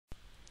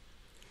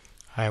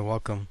Hi,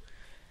 welcome.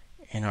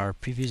 In our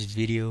previous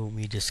video,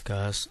 we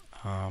discussed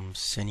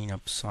setting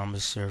up Samba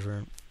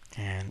Server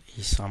and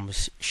a Samba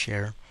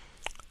share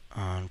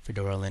on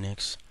Fedora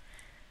Linux.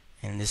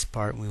 In this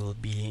part, we will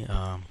be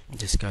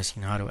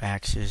discussing how to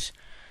access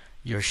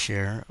your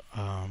share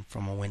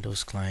from a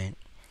Windows client.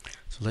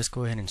 So let's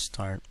go ahead and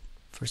start.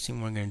 First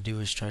thing we're going to do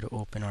is try to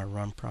open our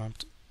run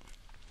prompt.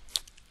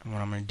 And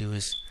what I'm going to do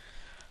is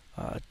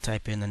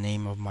type in the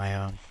name of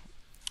my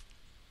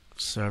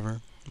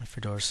server, my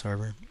Fedora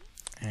server,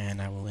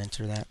 and I will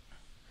enter that.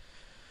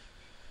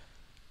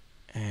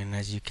 And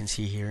as you can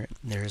see here,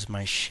 there's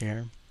my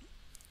share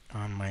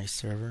on my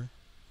server,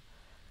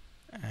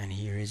 and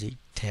here is a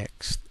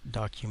text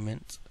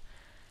document.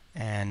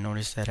 And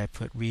notice that I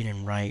put read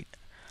and write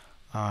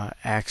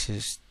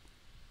access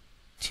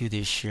to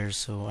this share,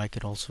 so I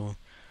could also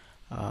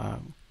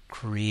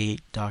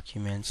create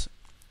documents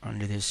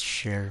under this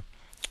share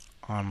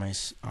on my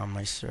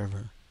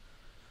server.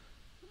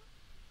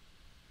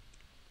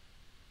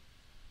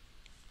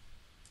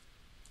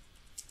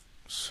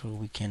 So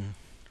we can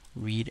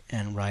read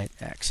and write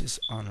access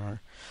on our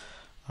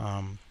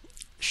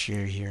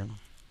share here,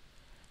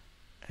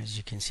 as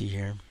you can see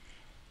here.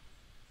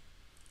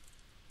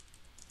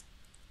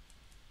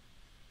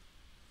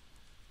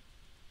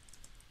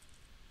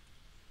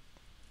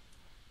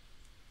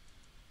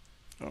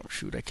 Oh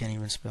shoot, I can't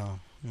even spell.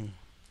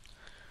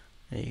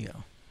 There you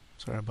go.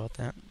 Sorry about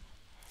that.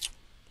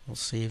 We'll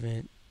save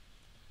it.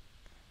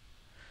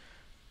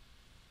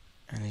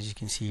 And as you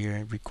can see here,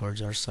 it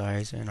records our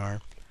size and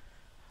our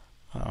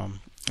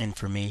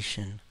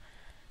information.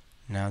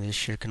 Now this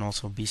share can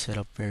also be set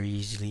up very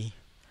easily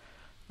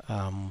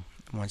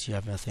once you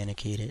have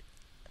authenticated,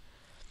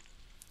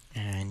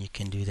 and you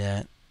can do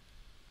that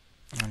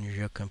on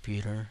your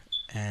computer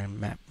and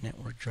map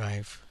network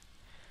drive,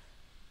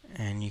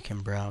 and you can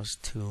browse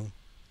to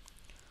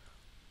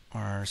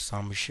our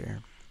Samba share,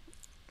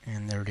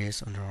 and there it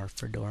is under our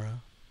Fedora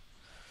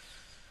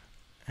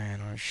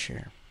and our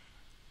share.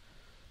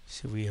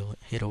 So we'll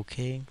hit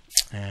OK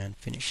and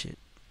finish it.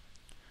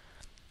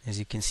 As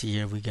you can see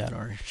here, we got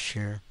our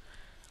share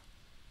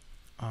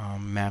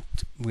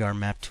mapped. We are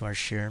mapped to our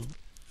share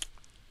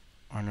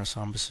on our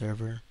Samba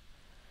server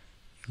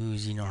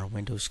using our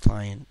Windows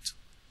client,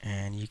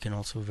 and you can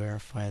also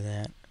verify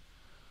that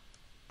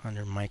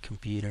under my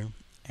computer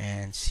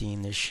and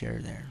seeing this share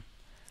there.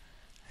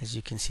 As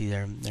you can see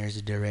there's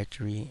a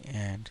directory,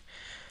 and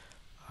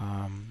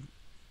on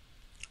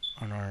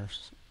our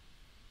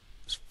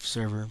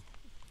server,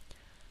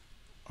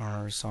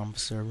 our Samba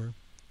server.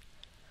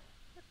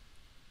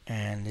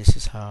 And this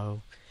is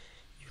how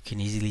you can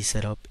easily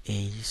set up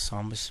a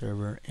Samba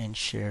server and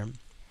share,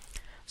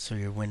 so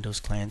your Windows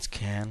clients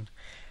can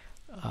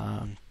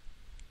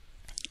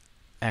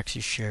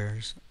access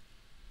shares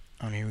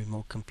on a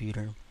remote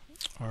computer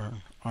or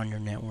on your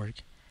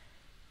network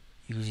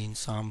using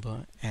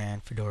Samba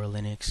and Fedora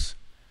Linux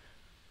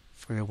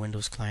for your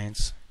Windows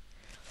clients.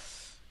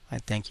 I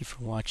thank you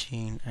for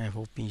watching. I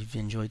hope you've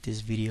enjoyed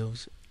these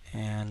videos,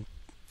 and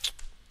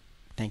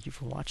thank you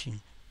for watching.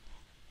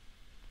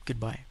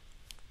 Goodbye.